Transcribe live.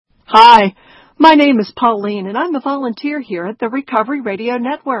Hi, my name is Pauline, and I'm a volunteer here at the Recovery Radio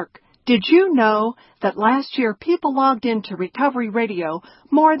Network. Did you know that last year people logged into Recovery Radio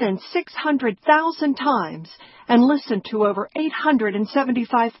more than 600,000 times and listened to over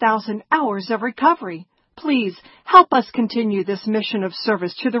 875,000 hours of recovery? Please help us continue this mission of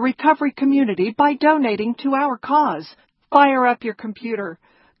service to the recovery community by donating to our cause. Fire up your computer.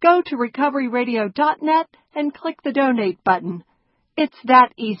 Go to recoveryradio.net and click the donate button. It's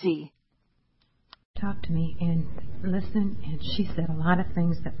that easy. Talked to me and listened, and she said a lot of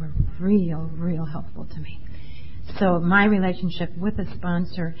things that were real helpful to me. So my relationship with a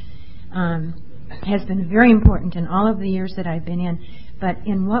sponsor has been very important in all of the years that I've been in, but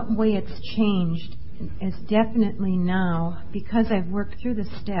in what way it's changed is definitely now, because I've worked through the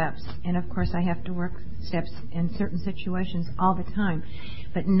steps, and of course I have to work steps in certain situations all the time,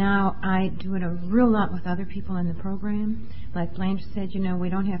 but now I do it a real lot with other people in the program. Like Blanche said, we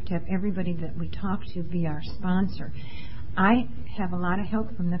don't have to have everybody that we talk to be our sponsor. I have a lot of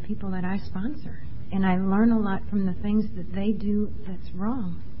help from the people that I sponsor, and I learn a lot from the things that they do that's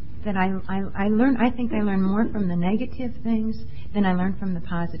wrong. That I think I learn more from the negative things than I learn from the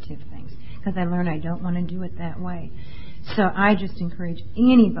positive things, because I learn I don't want to do it that way. So I just encourage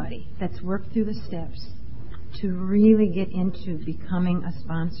anybody that's worked through the steps to really get into becoming a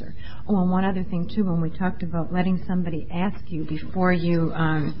sponsor. Oh, and one other thing too, when we talked about letting somebody ask you before you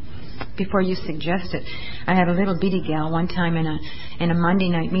suggest it, I had a little bitty gal one time in a Monday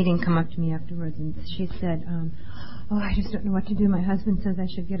night meeting come up to me afterwards, and she said, I just don't know what to do. My husband says I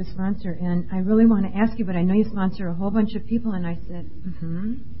should get a sponsor, and I really want to ask you, but I know you sponsor a whole bunch of people. And I said,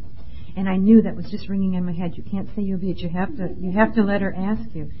 And I knew that was just ringing in my head. You can't say you'll be it. You have to let her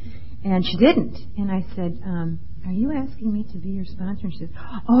ask you. And she didn't. And I said, are you asking me to be your sponsor? And she said,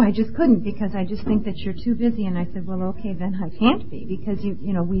 I just couldn't, because I just think that you're too busy. And I said, well, okay, then I can't be, because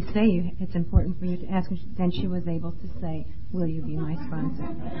we say it's important for you to ask. And then she was able to say, will you be my sponsor?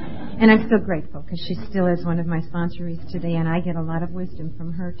 And I'm so grateful, because she still is one of my sponsorees today, and I get a lot of wisdom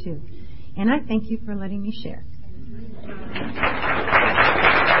from her too. And I thank you for letting me share.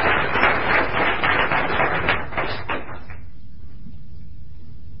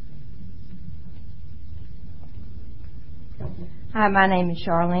 Hi, my name is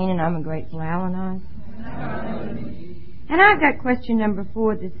Charlene, and I'm a grateful Al-Anon. And I've got question number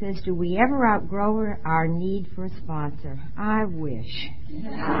 4 that says, do we ever outgrow our need for a sponsor? I wish.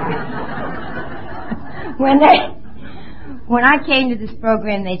 When I came to this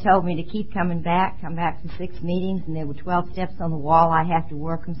program, they told me to keep coming back, come back for 6 meetings, and there were 12 steps on the wall. I have to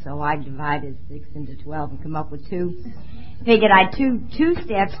work them, so I divided 6 into 12 and come up with 2. Figured I'd two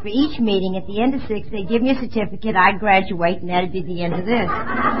steps for each meeting. At the end of 6, they'd give me a certificate, I'd graduate, and that'd be the end of this.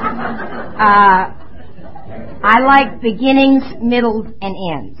 I like beginnings, middles, and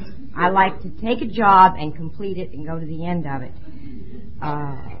ends. I like to take a job and complete it and go to the end of it.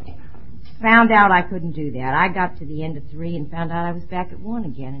 Found out I couldn't do that. I got to the end of 3 and found out I was back at 1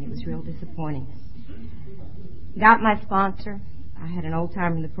 again, and it was real disappointing. Got my sponsor. I had an old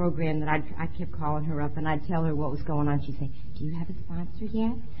timer in the program that I kept calling her up, and I'd tell her what was going on. She'd say, do you have a sponsor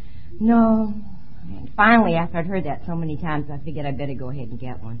yet? No. And finally, after I'd heard that so many times, I figured I'd better go ahead and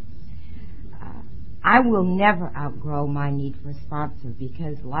get one. I will never outgrow my need for a sponsor,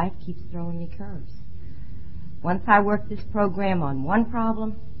 because life keeps throwing me curves. Once I work this program on one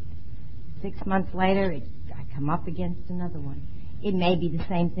problem, 6 months later, I come up against another one. It may be the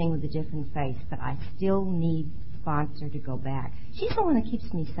same thing with a different face, but I still need sponsor to go back. She's the one that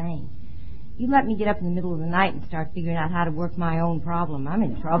keeps me sane. You let me get up in the middle of the night and start figuring out how to work my own problem, I'm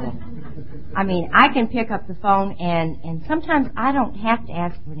in trouble. I mean, I can pick up the phone, and sometimes I don't have to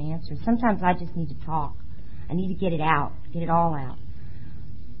ask for an answer. Sometimes I just need to talk. I need to get it out, get it all out.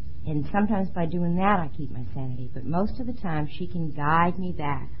 And sometimes by doing that, I keep my sanity. But most of the time, she can guide me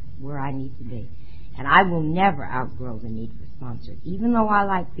back where I need to be. And I will never outgrow the need for a sponsor. Even though I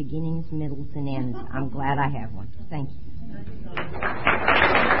like beginnings, middles, and ends, I'm glad I have one. Thank you.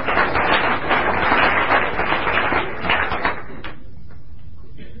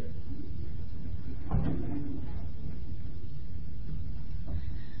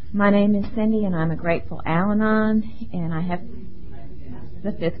 My name is Cindy, and I'm a grateful Al-Anon, and I have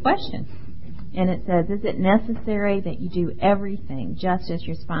the 5th question. And it says, is it necessary that you do everything just as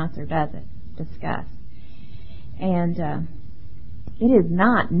your sponsor does it? Discuss. And it is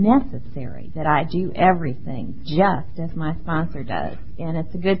not necessary that I do everything just as my sponsor does. And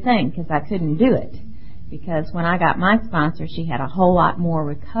it's a good thing, because I couldn't do it. Because when I got my sponsor, she had a whole lot more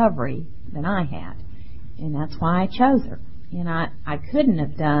recovery than I had. And that's why I chose her. And I couldn't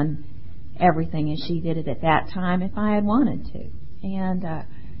have done everything as she did it at that time if I had wanted to. And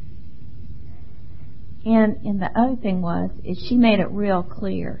And the other thing is she made it real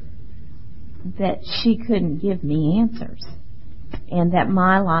clear that she couldn't give me answers and that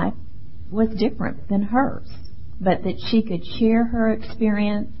my life was different than hers, but that she could share her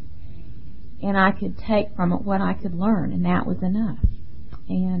experience and I could take from it what I could learn, and that was enough.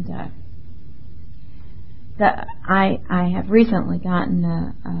 And I have recently gotten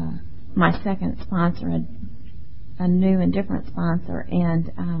my second sponsor, a new and different sponsor,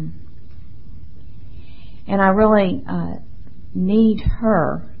 and I really need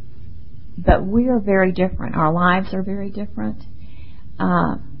her, but we're very different. Our lives are very different,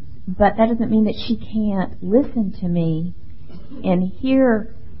 but that doesn't mean that she can't listen to me and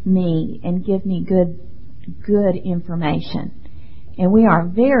hear me and give me good information. And we are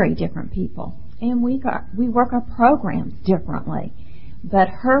very different people, and we work our programs differently, but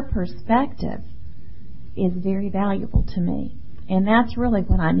her perspective is very valuable to me. And that's really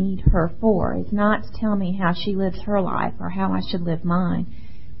what I need her for, is not to tell me how she lives her life or how I should live mine,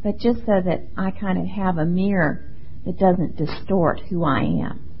 but just so that I kind of have a mirror that doesn't distort who I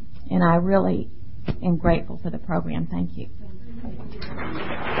am. And I really am grateful for the program. Thank you.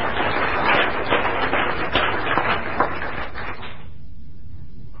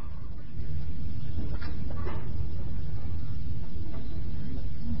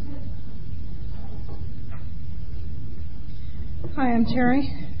 Hi, I'm Terry.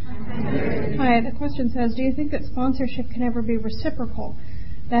 Hi, the question says, do you think that sponsorship can ever be reciprocal?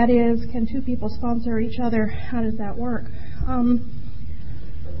 That is, can two people sponsor each other? How does that work?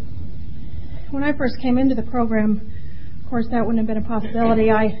 When I first came into the program, of course, that wouldn't have been a possibility.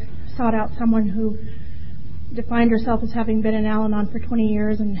 I sought out someone who defined herself as having been in Al-Anon for 20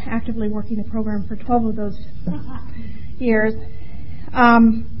 years and actively working the program for 12 of those years.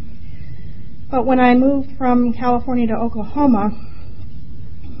 But when I moved from California to Oklahoma,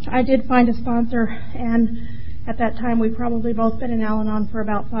 I did find a sponsor, and at that time we'd probably both been in Al-Anon for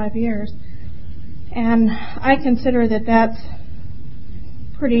about 5 years. And I consider that that's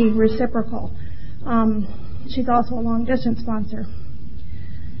pretty reciprocal. She's also a long-distance sponsor.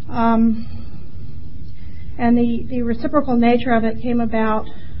 And the reciprocal nature of it came about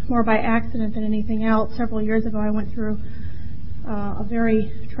more by accident than anything else. Several years ago I went through a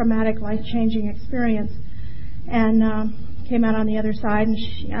very traumatic, life-changing experience, and came out on the other side, and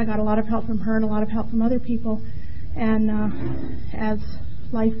I got a lot of help from her and a lot of help from other people, and as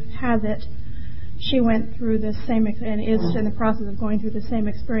life has it, she went through the same and is in the process of going through the same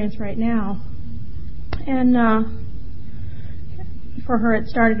experience right now. And for her it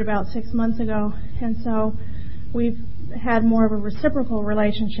started about 6 months ago, and so we've had more of a reciprocal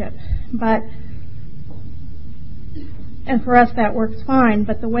relationship, and for us that works fine,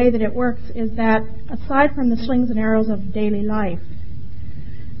 but the way that it works is that aside from the slings and arrows of daily life,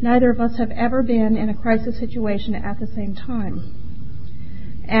 neither of us have ever been in a crisis situation at the same time.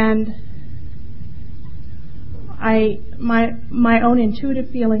 And my own intuitive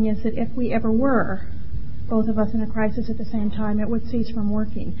feeling is that if we ever were, both of us in a crisis at the same time, it would cease from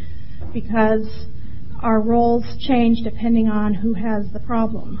working, because our roles change depending on who has the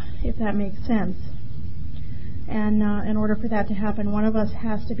problem, if that makes sense. And in order for that to happen, one of us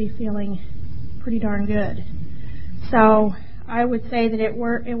has to be feeling pretty darn good. So I would say that it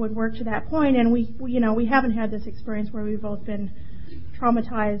would work to that point, and we haven't had this experience where we've both been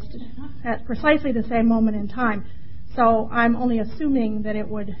traumatized at precisely the same moment in time. So I'm only assuming that it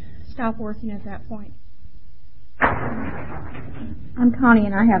would stop working at that point. I'm Connie,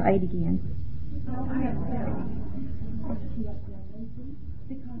 and I have 8 again.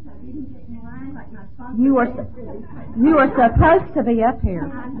 You are supposed to be up here.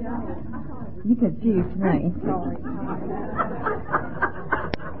 You confused me.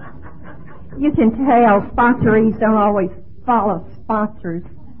 You can tell sponsorees don't always follow sponsors'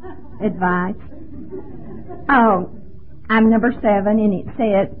 advice. Oh, I'm number 7, and it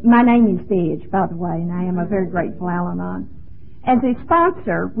says, my name is Vidge, by the way, and I am a very grateful Al-Anon. As a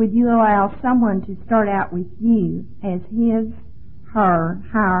sponsor, would you allow someone to start out with you as his, her,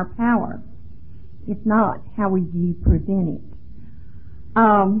 higher power? If not, how would you prevent it?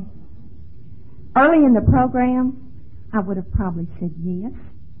 Early in the program, I would have probably said yes,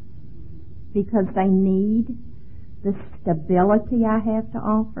 because they need the stability I have to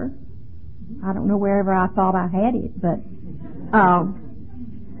offer. I don't know wherever I thought I had it, but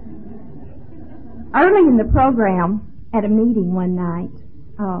early in the program, at a meeting one night,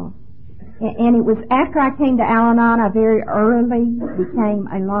 and it was after I came to Al-Anon, I very early became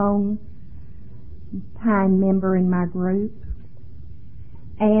a long-time member in my group,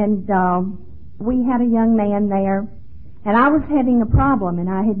 and we had a young man there, and I was having a problem, and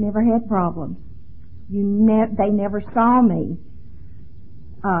I had never had problems They never saw me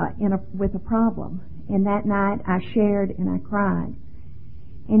with a problem. And that night I shared and I cried.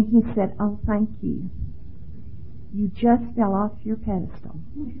 And he said, "Oh, thank you. You just fell off your pedestal."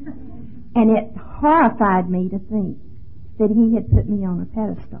 And it horrified me to think that he had put me on a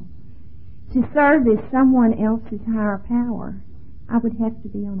pedestal. To serve as someone else's higher power, I would have to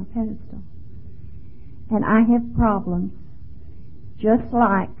be on a pedestal. And I have problems just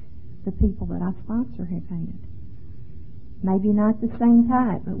like the people that I sponsor have had. Maybe not the same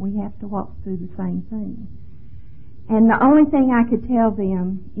type, but we have to walk through the same thing. And the only thing I could tell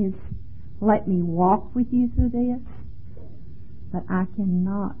them is, let me walk with you through this, but I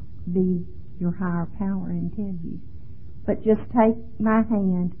cannot be your higher power and tell you. But just take my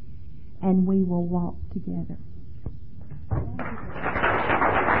hand and we will walk together.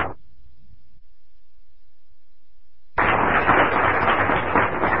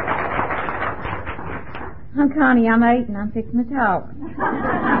 I'm Connie, I'm 8, and I'm fixing to talk.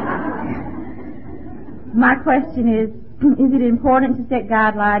 My question is it important to set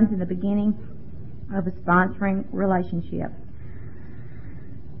guidelines in the beginning of a sponsoring relationship?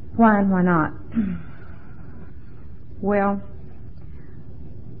 Why and why not? Well,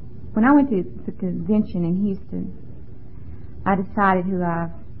 when I went to the convention in Houston, I decided who I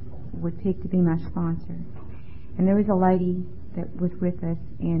would pick to be my sponsor. And there was a lady that was with us,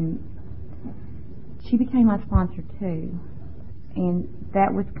 and she became my sponsor too. And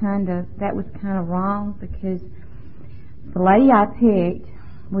that was kind of wrong, because the lady I picked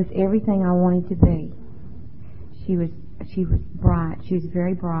was everything I wanted to be. She was bright. She was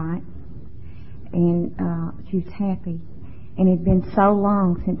very bright, and she was happy. And it had been so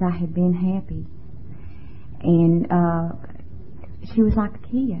long since I had been happy. And she was like a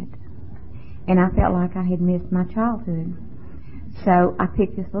kid, and I felt like I had missed my childhood. So I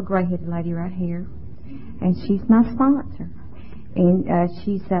picked this little gray-headed lady right here, and she's my sponsor. And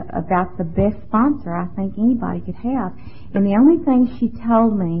she's about the best sponsor I think anybody could have. And the only thing she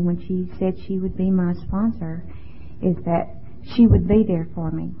told me when she said she would be my sponsor is that she would be there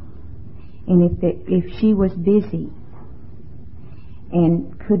for me. And if she was busy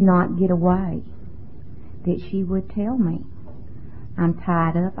and could not get away, that she would tell me, "I'm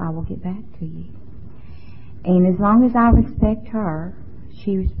tied up, I will get back to you." And as long as I respect her,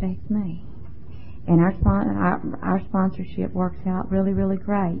 she respects me. And our sponsorship works out really, really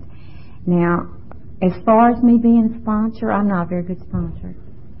great. Now, as far as me being a sponsor, I'm not a very good sponsor.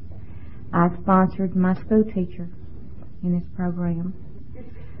 I sponsored my school teacher in this program.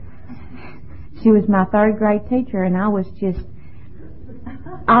 She was my third grade teacher, and I was just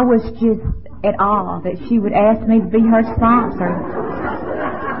at awe that she would ask me to be her sponsor.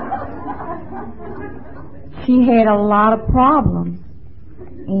 She had a lot of problems,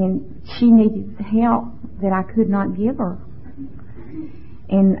 and she needed help that I could not give her.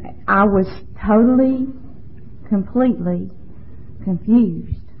 And I was totally, completely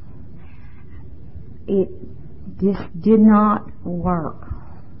confused. It just did not work.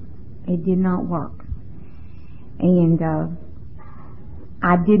 It did not work. And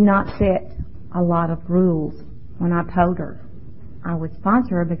I did not set a lot of rules when I told her I would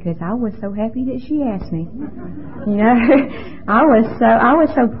sponsor her, because I was so happy that she asked me. You know, I was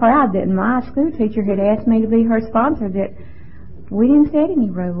so proud that my school teacher had asked me to be her sponsor that we didn't set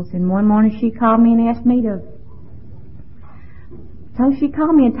any rules. And one morning she called me and asked me to. So she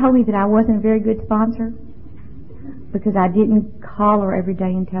called me and told me that I wasn't a very good sponsor because I didn't call her every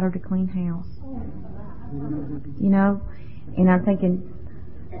day and tell her to clean house. You know, and I'm thinking,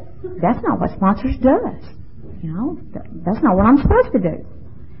 that's not what sponsors does. You know, that's not what I'm supposed to do.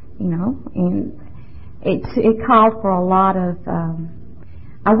 You know, and it called for a lot of,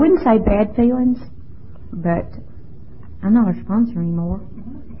 I wouldn't say bad feelings, but I'm not a sponsor anymore.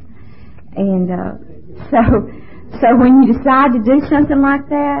 And so when you decide to do something like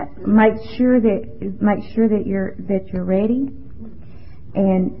that, make sure that you're ready,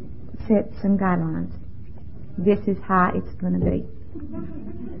 and set some guidelines. This is how it's going to be.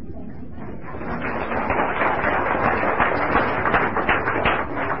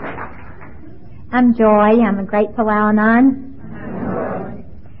 I'm Joy. I'm a grateful Al-Anon.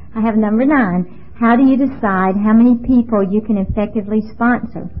 I have number 9. How do you decide how many people you can effectively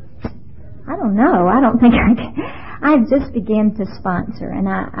sponsor? I don't know. I don't think I can. I've just begun to sponsor, and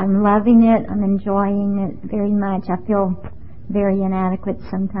I'm loving it. I'm enjoying it very much. I feel very inadequate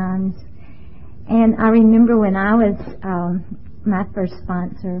sometimes. And I remember when I was my first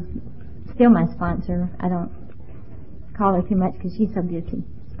sponsor, still my sponsor. I don't call her too much because she's so busy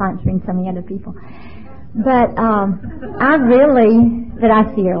sponsoring so many other people. But I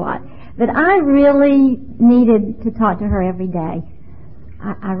see her a lot. But I really needed to talk to her every day.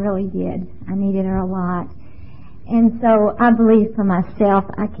 I really did. I needed her a lot. And so I believe for myself,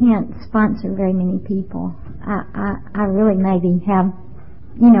 I can't sponsor very many people. I really maybe have,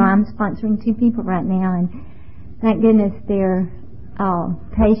 I'm sponsoring 2 people right now, and thank goodness they're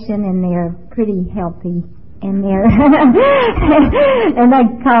patient and they're pretty healthy, and they're and I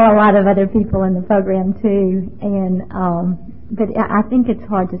call a lot of other people in the program too. And but I think it's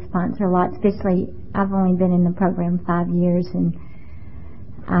hard to sponsor a lot, especially I've only been in the program 5 years, and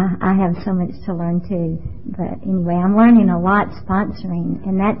I have so much to learn too. But anyway, I'm learning a lot sponsoring,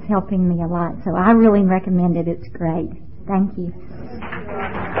 and that's helping me a lot. So I really recommend it. It's great. Thank you.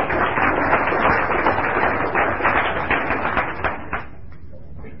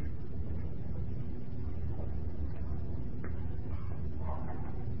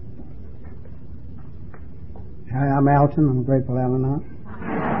 Hi, I'm Alton. I'm grateful Al-Anon,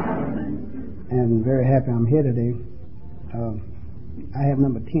 and very happy I'm here today. I have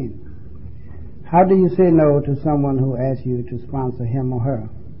number 10. How do you say no to someone who asks you to sponsor him or her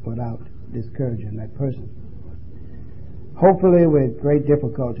without discouraging that person? Hopefully with great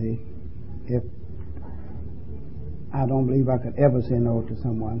difficulty, if I don't believe I could ever say no to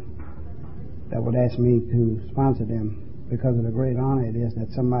someone that would ask me to sponsor them, because of the great honor it is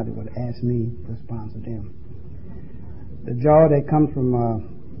that somebody would ask me to sponsor them. The joy that comes from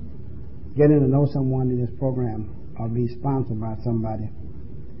getting to know someone in this program or be sponsored by somebody.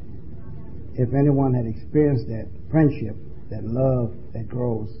 If anyone had experienced that friendship, that love that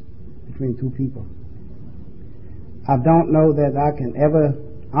grows between 2 people, I don't know that I can ever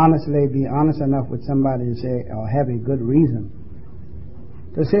honestly be honest enough with somebody to say, or have a good reason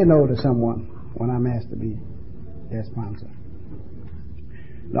to say no to someone when I'm asked to be their sponsor.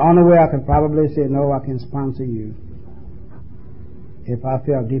 The only way I could probably say no, I can sponsor you, if I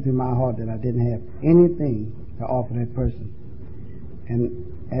felt deep in my heart that I didn't have anything to offer that person. And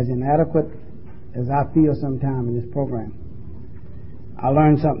as inadequate as I feel sometime in this program, I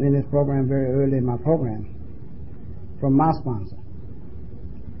learned something in this program very early in my program from my sponsor.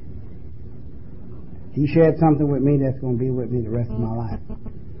 He shared something with me that's going to be with me the rest of my life.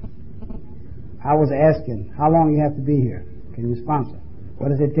 I was asking, how long you have to be here? Can you sponsor? What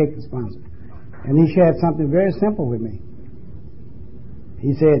does it take to sponsor? And he shared something very simple with me.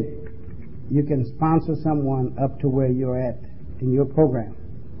 He said, you can sponsor someone up to where you're at in your program.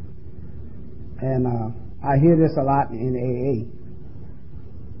 And I hear this a lot in AA,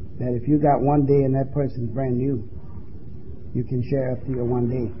 that if you got one day and that person's brand new, you can share up to your one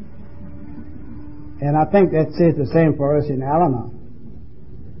day. And I think that says the same for us in Al-Anon,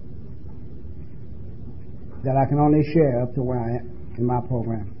 that I can only share up to where I am in my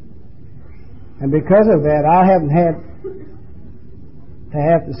program. And because of that, I haven't had to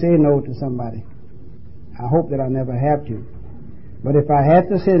have to say no to somebody. I hope that I never have to. But if I had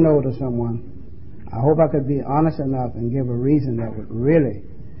to say no to someone, I hope I could be honest enough and give a reason that would really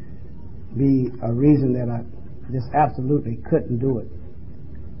be a reason that I just absolutely couldn't do it.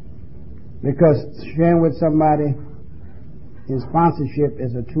 Because sharing with somebody in sponsorship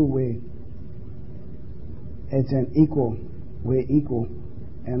is a two-way. It's an equal. We're equal.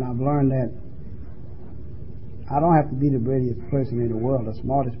 And I've learned that I don't have to be the brilliantest person in the world, the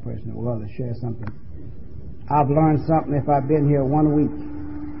smartest person in the world to share something. I've learned something if I've been here 1 week.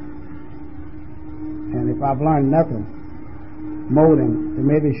 And if I've learned nothing more than to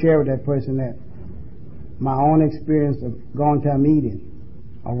maybe share with that person that my own experience of going to a meeting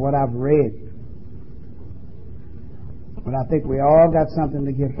or what I've read. But I think we all got something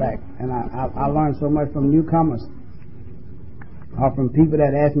to give back. And I learned so much from newcomers or from people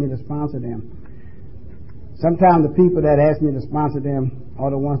that ask me to sponsor them. Sometimes the people that ask me to sponsor them are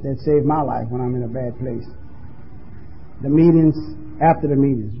the ones that save my life when I'm in a bad place. The meetings, after the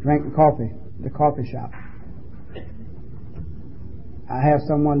meetings, drinking coffee, the coffee shop. I have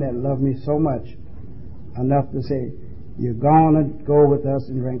someone that loves me so much, enough to say, you're going to go with us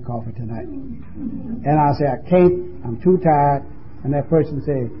and drink coffee tonight. And I say, I can't, I'm too tired. And that person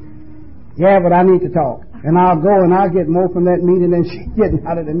says, yeah, but I need to talk. And I'll go and I'll get more from that meeting than she's getting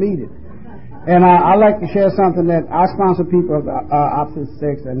out of the meeting. And I like to share something that I sponsor people of the opposite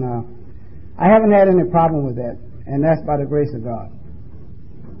sex, and I haven't had any problem with that, and that's by the grace of God.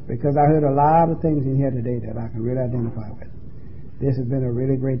 Because I heard a lot of things in here today that I can really identify with. This has been a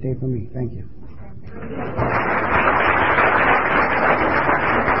really great day for me. Thank you.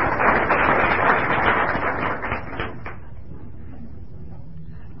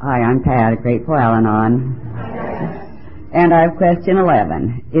 Hi, I'm Pat at Grateful Al-Anon. And I have question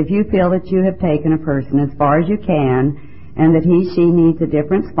 11. If you feel that you have taken a person as far as you can and that she needs a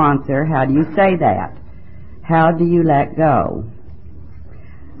different sponsor, how do you say that? How do you let go?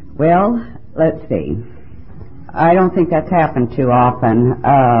 Well, let's see. I don't think that's happened too often,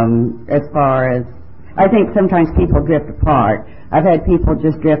 as far as, I think sometimes people drift apart. I've had people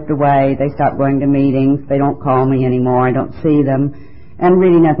just drift away, they stop going to meetings, they don't call me anymore, I don't see them, and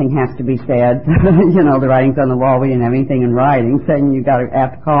really nothing has to be said. You know, the writing's on the wall, we didn't have anything in writing saying you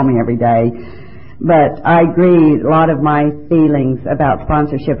have to call me every day. But I agree, a lot of my feelings about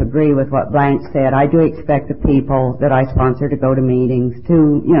sponsorship agree with what Blanche said. I do expect the people that I sponsor to go to meetings,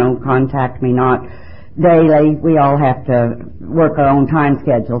 to, you know, contact me, not daily. We all have to work our own time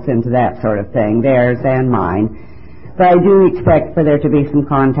schedules into that sort of thing, theirs and mine. But I do expect for there to be some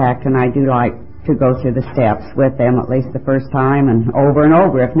contact, and I do like to go through the steps with them at least the first time and over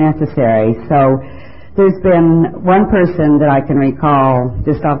if necessary. So there's been one person that I can recall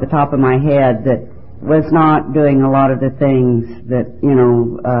just off the top of my head that was not doing a lot of the things that, you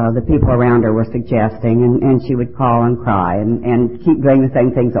know, the people around her were suggesting, and she would call and cry and keep doing the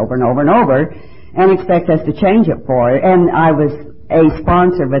same things over and over and expect us to change it for her. And I was a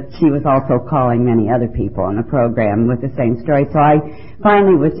sponsor, but she was also calling many other people on the program with the same story. So I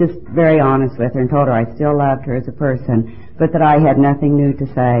finally was just very honest with her and told her I still loved her as a person, but that I had nothing new to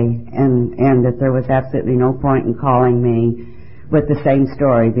say, and that there was absolutely no point in calling me with the same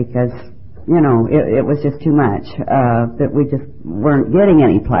story, because, you know, it was just too much, that we just weren't getting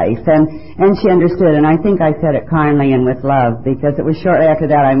any place. And she understood, and I think I said it kindly and with love, because it was shortly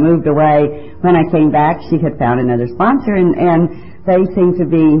after that I moved away. When I came back, she had found another sponsor, and they seem to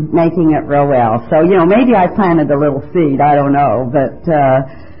be making it real well. So, you know, maybe I planted a little seed, I don't know. But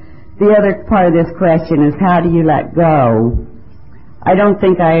the other part of this question is, how do you let go? I don't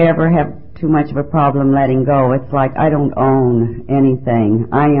think I ever have too much of a problem letting go. It's like I don't own anything.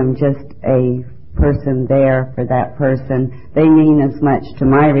 I am just a person there for that person. They mean as much to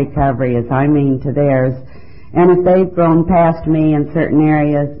my recovery as I mean to theirs. And if they've grown past me in certain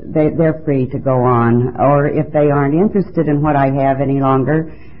areas, they're free to go on. Or if they aren't interested in what I have any longer,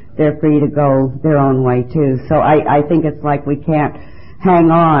 they're free to go their own way too. So I think it's like we can't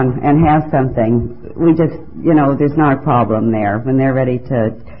hang on and have something. We just, you know, there's not a problem there. When they're ready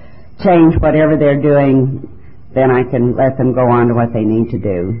to change whatever they're doing, then I can let them go on to what they need to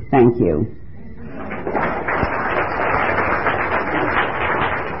do. Thank you.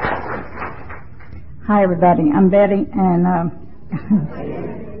 Hi, everybody. I'm Betty, and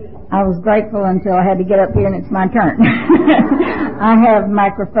I was grateful until I had to get up here and it's my turn. I have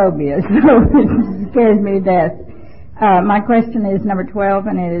microphobia, so it scares me to death. My question is number 12,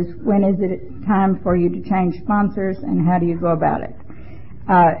 and it is, when is it time for you to change sponsors, and how do you go about it?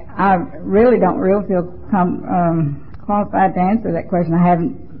 I really don't feel qualified to answer that question.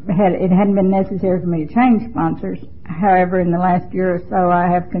 It hadn't been necessary for me to change sponsors. However, in the last year or so, I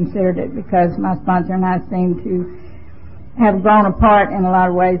have considered it, because my sponsor and I seem to have grown apart in a lot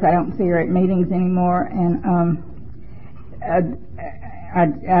of ways. I don't see her at meetings anymore, and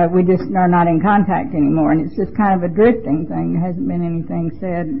we just are not in contact anymore, and it's just kind of a drifting thing. There hasn't been anything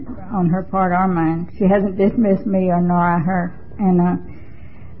said on her part or mine. She hasn't dismissed me or nor I her. And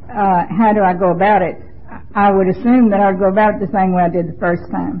how do I go about it? I would assume that I'd go about it the same way I did the first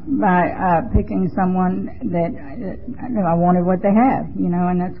time, by picking someone that I wanted what they have, you know,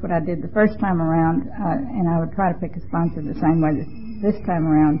 and that's what I did the first time around, and I would try to pick a sponsor the same way this time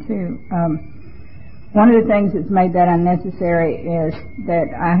around too. One of the things that's made that unnecessary is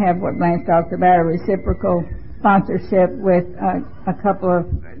that I have what Blanche talked about, a reciprocal sponsorship with a couple of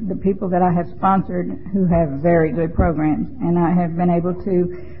the people that I have sponsored who have very good programs, and I have been able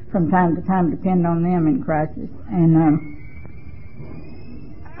to, from time to time, depend on them in crisis. And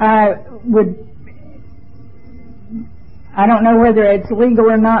I don't know whether it's legal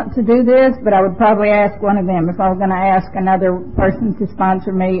or not to do this, but I would probably ask one of them. If I were going to ask another person to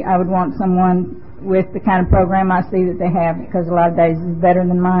sponsor me, I would want someone with the kind of program I see that they have, because a lot of days is better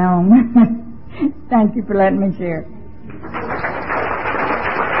than my own. Thank you for letting me share.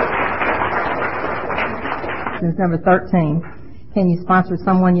 This is number 13. Can you sponsor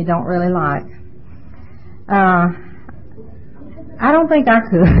someone you don't really like? I don't think I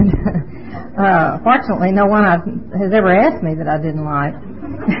could. Fortunately, no one has ever asked me that I didn't like.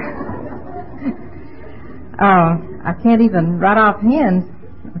 I can't even right offhand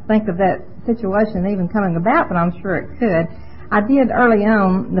think of that situation even coming about, but I'm sure it could. I did early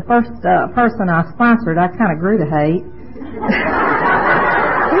on. The first person I sponsored, I kind of grew to hate.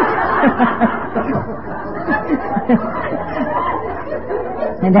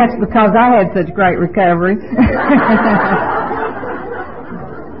 And that's because I had such great recovery.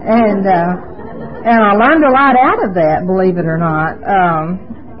 And And I learned a lot out of that, believe it or not.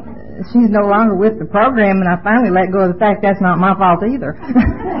 She's no longer with the program, and I finally let go of the fact that's not my fault either.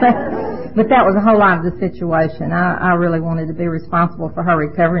 But that was a whole lot of the situation. I really wanted to be responsible for her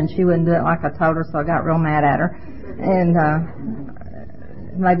recovery, and she wouldn't do it like I told her, so I got real mad at her. And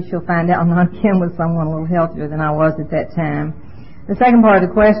maybe she'll find out non-kin was someone a little healthier than I was at that time. The second part of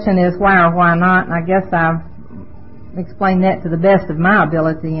the question is why or why not, and I guess I've explained that to the best of my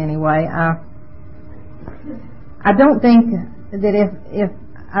ability anyway. I don't think that if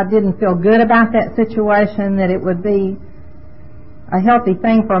I didn't feel good about that situation, that it would be a healthy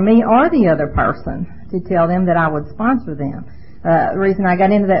thing for me or the other person to tell them that I would sponsor them. The reason I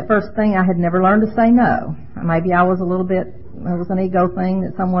got into that first thing, I had never learned to say no. Maybe I was a little bit, it was an ego thing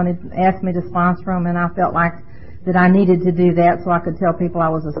that someone had asked me to sponsor them, and I felt like that I needed to do that so I could tell people I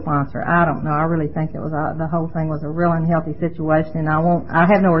was a sponsor. I don't know. I really think it was the whole thing was a real unhealthy situation, and I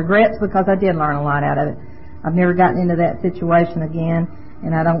have no regrets because I did learn a lot out of it. I've never gotten into that situation again,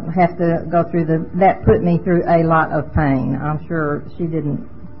 and I don't have to go through that put me through a lot of pain. I'm sure she didn't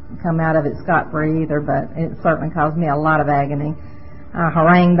come out of it scot-free either, but it certainly caused me a lot of agony. I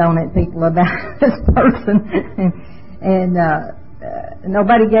harangued on it people about this person, and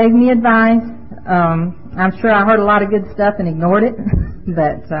nobody gave me advice. I'm sure I heard a lot of good stuff and ignored it,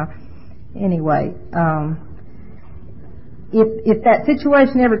 but anyway, if that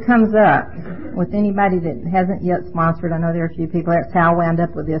situation ever comes up with anybody that hasn't yet sponsored, I know there are a few people, that's how I wound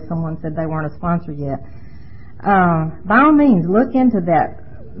up with this, someone said they weren't a sponsor yet. By all means, look into that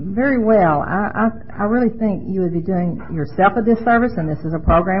very well. I really think you would be doing yourself a disservice, and this is a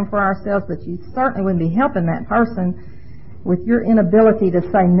program for ourselves, but you certainly wouldn't be helping that person with your inability to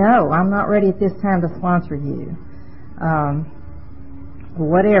say, no, I'm not ready at this time to sponsor you.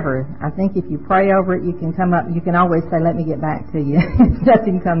 Whatever. I think if you pray over it, you can come up, you can always say, let me get back to you. If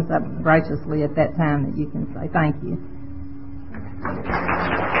nothing comes up graciously at that time, that you can say, thank you.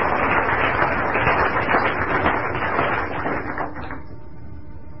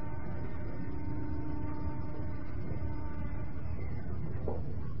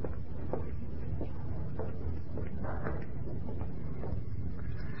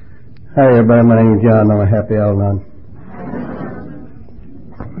 Hi everybody, my name is John. I'm a happy Al-Anon.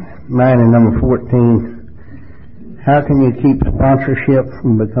 Mine is number 14. How can you keep sponsorship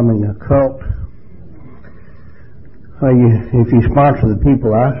from becoming a cult? Well, if you sponsor the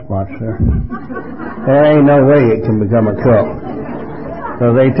people I sponsor, there ain't no way it can become a cult.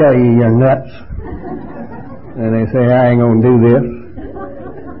 So they tell you you're nuts, and they say, I ain't gonna do this.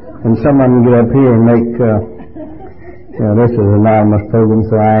 And someone can get up here and make, this is an anonymous program,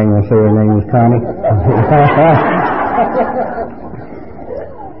 so I ain't gonna say her name was Connie.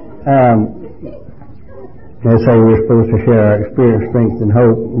 They say we're supposed to share our experience, strength, and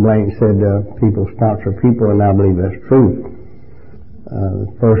hope. Blank said people sponsor people, and I believe that's true.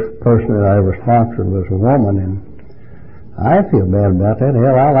 The first person that I ever sponsored was a woman, and I feel bad about that.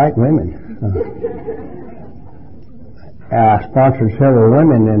 Hell, I like women. I sponsored several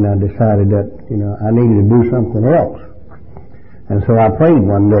women, and I decided that, I needed to do something else. And so I prayed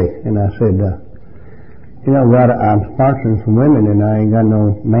one day, and I said, God, I'm sponsoring some women, and I ain't got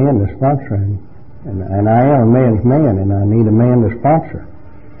no man to sponsor. And I am a man's man, and I need a man to sponsor.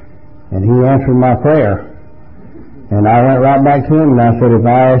 And he answered my prayer. And I went right back to him, and I said, if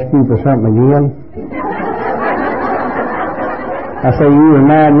I ask you for something again, I say, you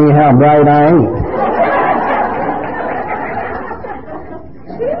remind me how bright I ain't.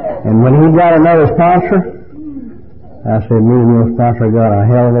 And when he got another sponsor, I said, me and your sponsor got a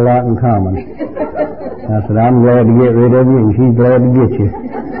hell of a lot in common. I said, I'm glad to get rid of you, and she's glad to get you.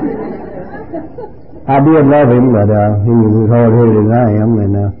 I did love him, but he was as hard-headed as I am.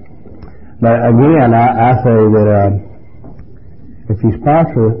 But again, I say that if you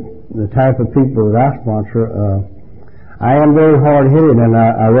sponsor the type of people that I sponsor, I am very hard-headed, and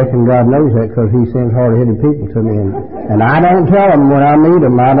I reckon God knows that because he sends hard-headed people to me. And I don't tell them when I meet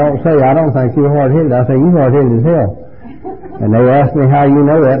them, I don't say, I don't think you're hard-headed. I say, you're hard-headed as hell. And they ask me how you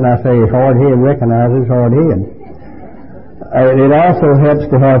know that, and I say, hard-headed recognizes hard-headed. It also helps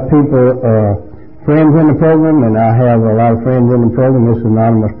to have people, friends in the program, and I have a lot of friends in the program. This is an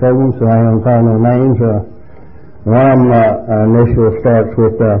anonymous program, so I don't call no names. One of them initial starts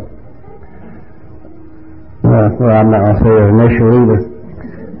with, I'm not going to say her initial either.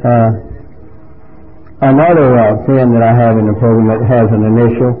 Another friend that I have in the program that has an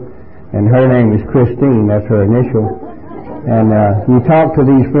initial, and her name is Christine, that's her initial. And you talk to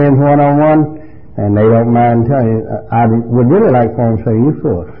these friends one-on-one, and they don't mind telling you. I would really like for them to say, you're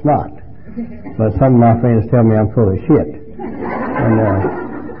full of snot. But some of my friends tell me I'm full of shit. And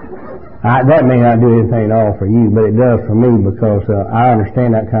That may not do anything at all for you, but it does for me because I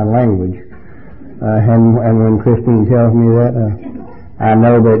understand that kind of language. And when Christine tells me that, I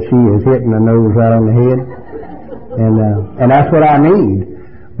know that she is hitting the nose right on the head, and that's what I need.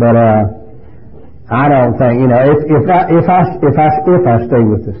 But I don't think, if I stay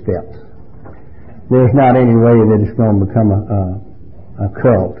with the steps, there's not any way that it's going to become a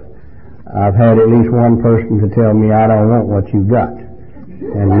cult. I've had at least one person to tell me I don't want what you got,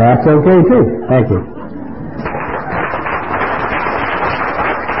 and that's okay too. Thank you.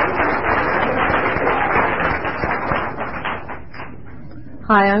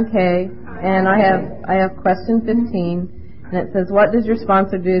 Hi, I'm Kay, and I have question 15, and it says, what does your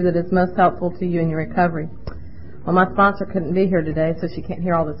sponsor do that is most helpful to you in your recovery? Well, my sponsor couldn't be here today, so she can't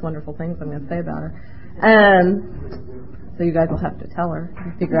hear all these wonderful things I'm going to say about her. So you guys will have to tell her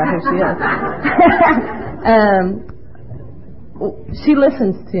and figure out who she is. She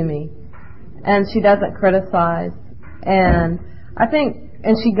listens to me, and she doesn't criticize, and I think,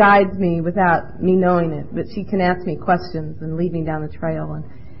 and she guides me without me knowing it, but she can ask me questions and lead me down the trail.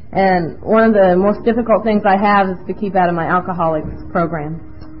 And one of the most difficult things I have is to keep out of my alcoholics program,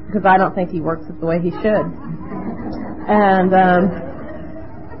 because I don't think he works it the way he should. And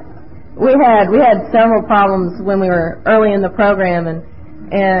we had several problems when we were early in the program, and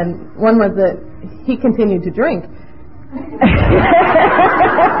one was that he continued to drink.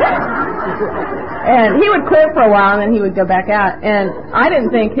 And he would quit for a while, and then he would go back out. And I didn't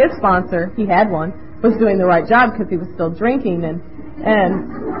think his sponsor, he had one, was doing the right job because he was still drinking. And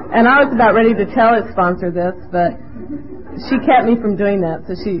I was about ready to tell his sponsor this, but she kept me from doing that.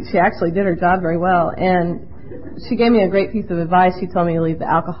 So she actually did her job very well. And she gave me a great piece of advice. She told me to leave the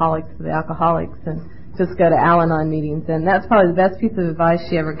alcoholics to the alcoholics and just go to Al-Anon meetings. And that's probably the best piece of advice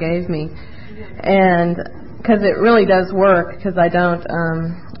she ever gave me. And because it really does work, because I don't...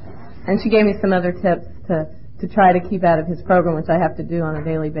 and she gave me some other tips to try to keep out of his program, which I have to do on a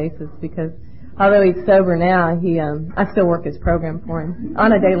daily basis, because although he's sober now, I still work his program for him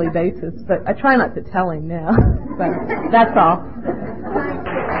on a daily basis. But I try not to tell him now. But that's all.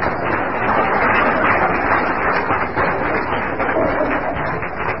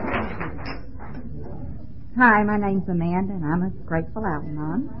 Hi, my name's Amanda, and I'm a Grateful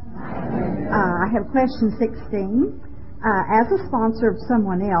Al-Anon. I have question 16. As a sponsor of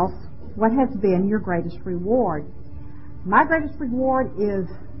someone else, what has been your greatest reward? My greatest reward is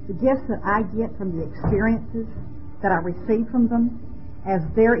the gifts that I get from the experiences that I receive from them. As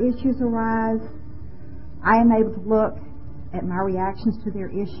their issues arise, I am able to look at my reactions to their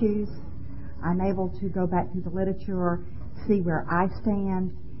issues. I'm able to go back through the literature, see where I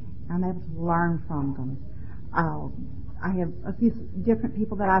stand. I'm able to learn from them. I have a few different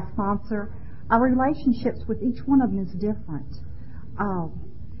people that I sponsor. Our relationships with each one of them is different.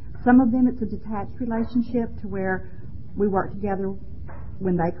 Some of them it's a detached relationship to where we work together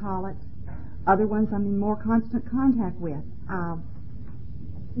when they call it. Other ones I'm in more constant contact with.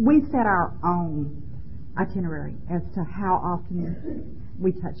 We set our own itinerary as to how often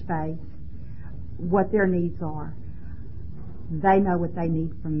we touch base, what their needs are. They know what they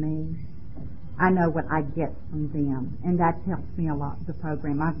need from me. I know what I get from them, and that helps me a lot with the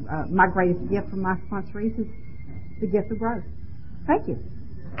program. My greatest gift from my sponsorees is the gift of growth. Thank you.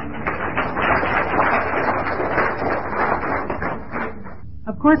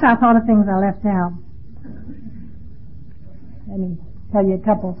 Of course, I thought of things I left out. Let me tell you a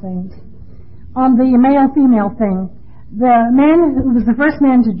couple things. On the male-female thing, the man who was the first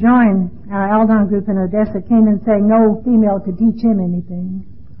man to join our Al-Anon group in Odessa came in saying no female could teach him anything.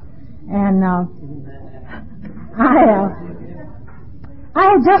 And I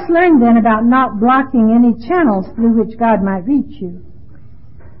had just learned then about not blocking any channels through which God might reach you.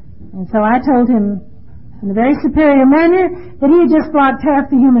 And so I told him in a very superior manner that he had just blocked half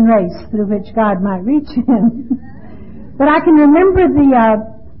the human race through which God might reach him. But I can remember the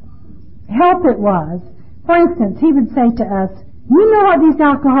help it was. For instance, he would say to us, you know what these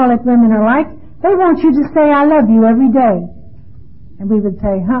alcoholic women are like? They want you to say, I love you every day. And we would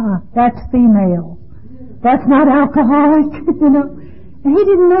say, that's female. That's not alcoholic, And he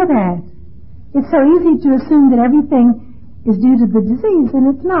didn't know that. It's so easy to assume that everything is due to the disease,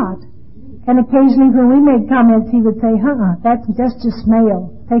 and it's not. And occasionally when we made comments, he would say, that's just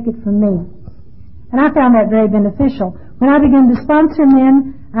male. Take it from me. And I found that very beneficial. When I began to sponsor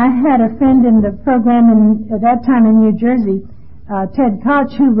men, I had a friend in the program at that time in New Jersey, Ted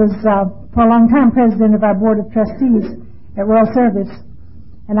Koch, who was for a long time president of our board of trustees at World Service.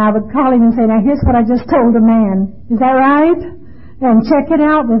 And I would call him and say, now here's what I just told a man. Is that right? And check it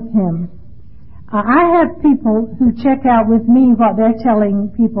out with him. I have people who check out with me what they're telling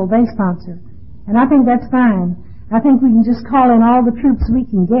people they sponsor. And I think that's fine. I think we can just call in all the troops we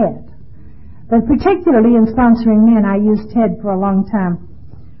can get. But particularly in sponsoring men, I used TED for a long time.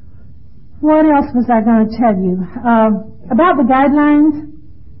 What else was I going to tell you? About the guidelines,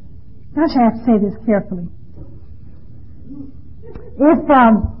 gosh, I have to say this carefully.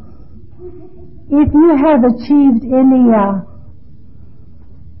 If you have achieved any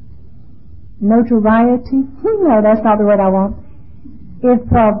notoriety, no, that's not the word I want. If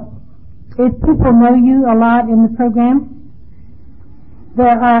people know you a lot in the program,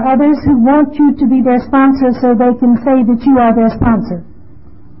 there are others who want you to be their sponsor so they can say that you are their sponsor.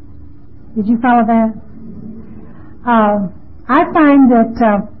 Did you follow that? I find that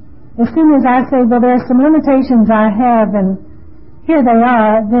as soon as I say, well, there are some limitations I have, and here they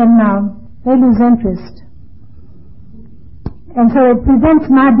are, then they lose interest. And so it prevents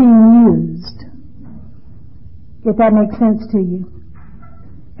my being used, if that makes sense to you.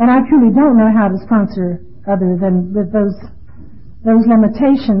 And I truly don't know how to sponsor other than with those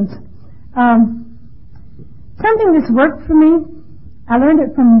limitations. Something that's worked for me, I learned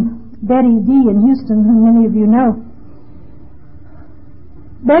it from Betty D. in Houston, who many of you know.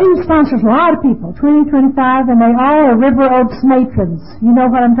 Betty sponsors a lot of people, 20, 25, and they all are River Oaks matrons. You know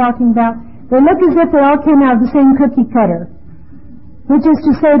what I'm talking about? They look as if they all came out of the same cookie cutter, which is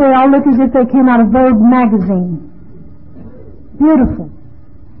to say they all look as if they came out of Vogue magazine. Beautiful.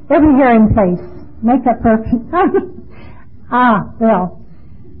 Every hair in place. Makeup perfect. Well,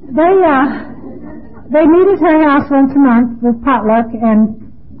 they meet at her house once a month with potluck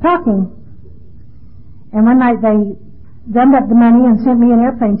and talking. And one night they drummed up the money and sent me an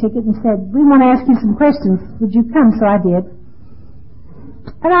airplane ticket and said, we want to ask you some questions. Would you come? So I did.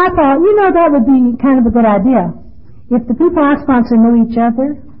 And I thought, that would be kind of a good idea. If the people I sponsor know each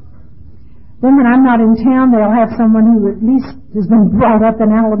other, then when I'm not in town, they'll have someone who at least has been brought up in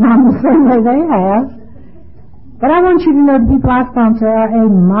Al-Anon the same way they have. But I want you to know the people I sponsor are a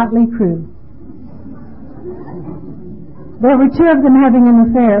motley crew. There were two of them having an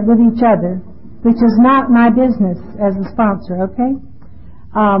affair with each other, which is not my business as a sponsor, okay?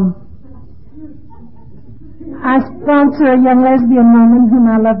 I sponsor a young lesbian woman whom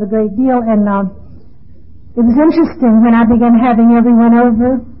I love a great deal, and it was interesting when I began having everyone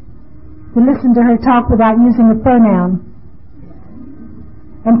over to listen to her talk without using a pronoun.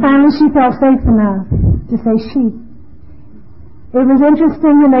 And finally she felt safe enough to say she. It was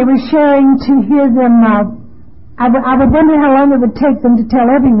interesting when they were sharing to hear them, I would wonder how long it would take them to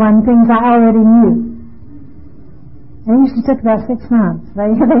tell everyone things I already knew. And it usually took about 6 months. They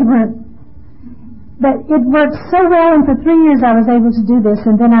weren't. But it worked so well, and for 3 years I was able to do this,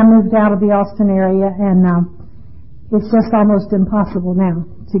 and then I moved out of the Austin area, and it's just almost impossible now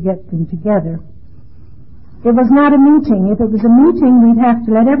to get them together. It was not a meeting. If it was a meeting, we'd have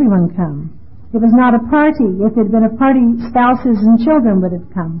to let everyone come. It was not a party. If it had been a party, spouses and children would have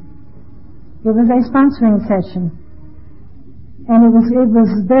come. It was a sponsoring session. And it was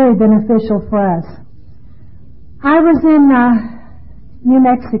very beneficial for us. I was in New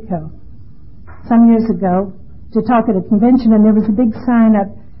Mexico some years ago to talk at a convention, and there was a big sign up,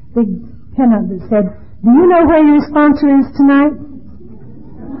 big pin-up that said, do you know where your sponsor is tonight?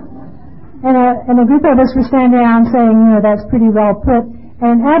 And a group of us were standing around saying, that's pretty well put.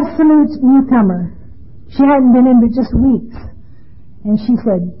 An absolute newcomer. She hadn't been in but just weeks. And she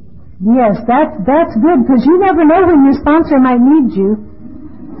said, yes, that's good, because you never know when your sponsor might need you.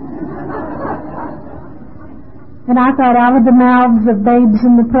 And I thought, out of the mouths of babes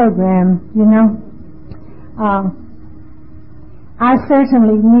in the program, I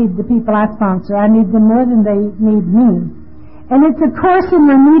certainly need the people I sponsor. I need them more than they need me. And it's a course in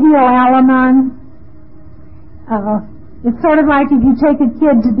remedial Al-Anon. It's sort of like if you take a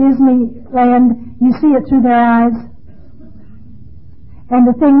kid to Disneyland, you see it through their eyes. And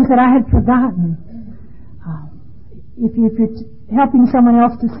the things that I had forgotten. If you're helping someone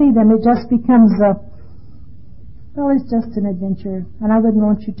else to see them, it just becomes it's just an adventure, and I wouldn't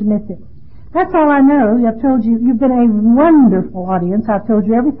want you to miss it. That's all I know. I've told you, you've been a wonderful audience. I've told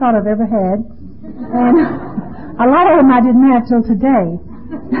you every thought I've ever had. And a lot of them I didn't have till today.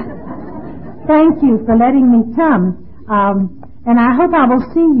 Thank you for letting me come. And I hope I will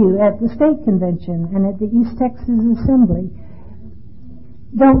see you at the state convention and at the East Texas Assembly.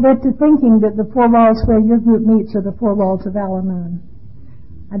 Don't get to thinking that the 4 walls where your group meets are the 4 walls of Al-Anon.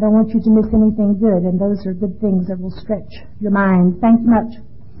 I don't want you to miss anything good, and those are good things that will stretch your mind. Thanks much.